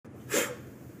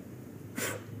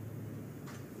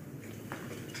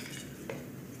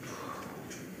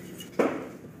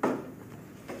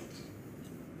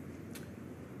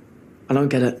I don't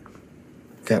get it.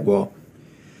 Get what?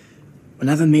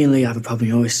 Whenever me and Leah have a problem,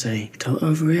 you always say, don't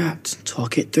overreact,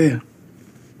 talk it through.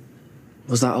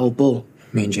 Was that old bull?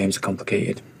 Me and James are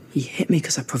complicated. He hit me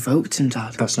because I provoked him,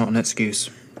 Dad. That's not an excuse.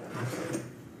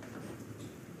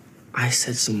 I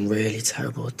said some really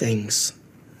terrible things.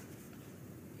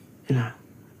 You know,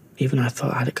 even I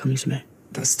thought I had it coming to me.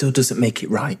 That still doesn't make it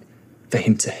right for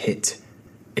him to hit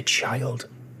a child.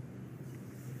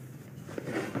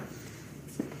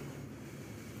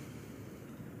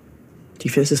 Do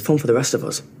you think this is fun for the rest of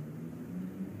us?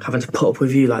 Having to put up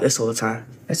with you like this all the time?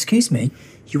 Excuse me?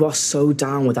 You are so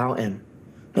down without him.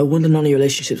 No wonder none of your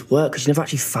relationships work, because you never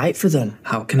actually fight for them.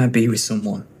 How can I be with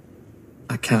someone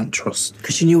I can't trust?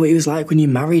 Because you knew what he was like when you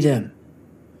married him.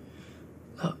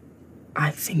 Look,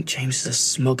 I think James is a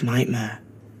smug nightmare,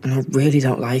 and I really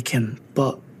don't like him,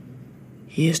 but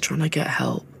he is trying to get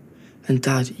help. And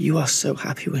Dad, you are so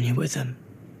happy when you're with him.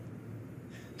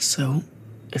 So,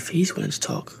 if he's willing to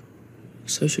talk,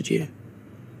 so should you.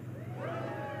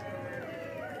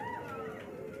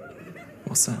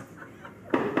 What's that?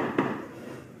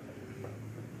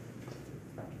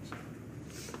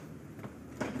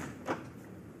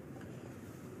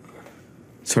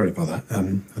 Sorry about that.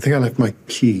 I think I left my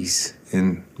keys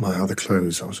in my other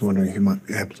clothes. I was wondering who might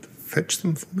be able to fetch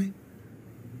them for me.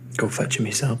 Go fetch him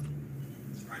yourself.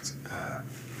 Right.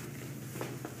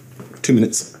 2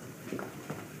 minutes.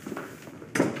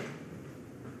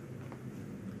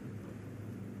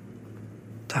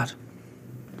 Dad,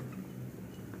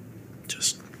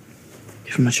 just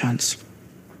give him a chance.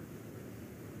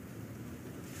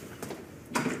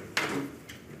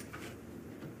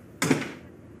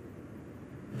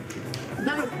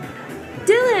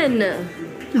 Dillon!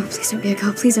 Oh, please don't be a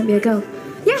girl. Please don't be a girl.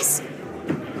 Yes!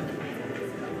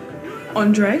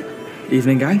 Andre?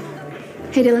 Evening, gang.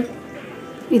 Hey, Dillon.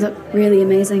 You look really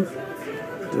amazing.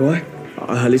 Do I?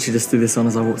 I literally just threw this on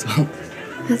as I walked out.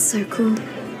 That's so cool.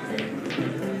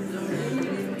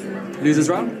 Losers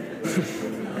round?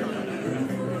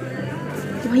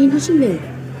 Why are you nudging me?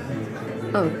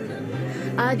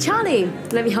 Oh. Charlie,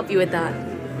 let me help you with that.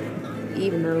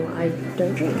 Even though I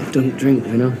don't drink. Don't drink,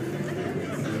 you know.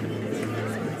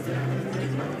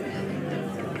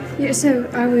 Yeah, so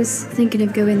I was thinking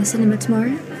of going to the cinema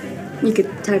tomorrow. You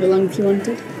could tag along if you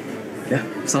wanted. Yeah,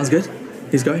 sounds good.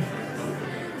 Who's going?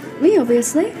 Me,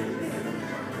 obviously.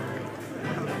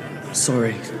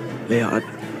 Sorry, Leah,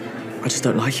 I just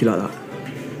don't like you like that.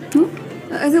 What?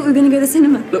 I thought we were going to go to the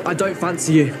cinema. Look, I don't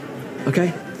fancy you,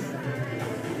 okay?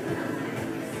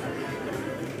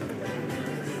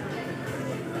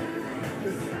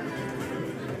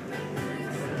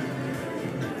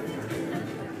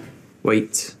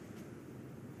 Wait.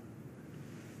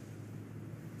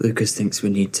 Lucas thinks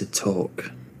we need to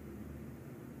talk.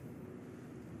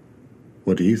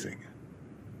 What do you think?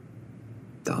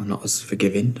 That I'm not as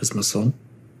forgiving as my son.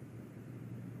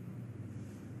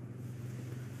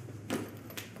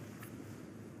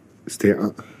 Steve,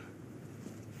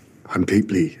 I'm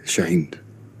deeply ashamed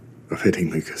of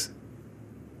hitting Lucas.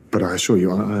 But I assure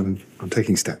you, I'm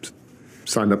taking steps.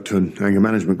 Signed up to an anger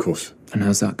management course. And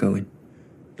how's that going?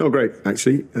 Oh, great,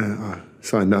 actually. I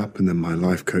signed up and then my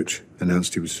life coach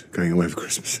announced he was going away for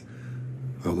Christmas.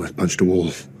 I almost punched a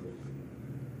wall.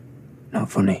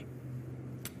 Not funny.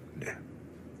 Yeah,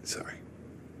 sorry.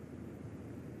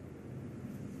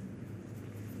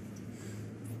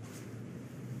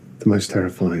 The most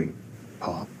terrifying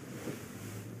part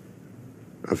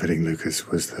of hitting Lucas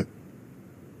was that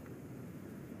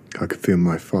I could feel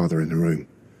my father in the room.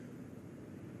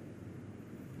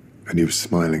 And he was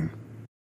smiling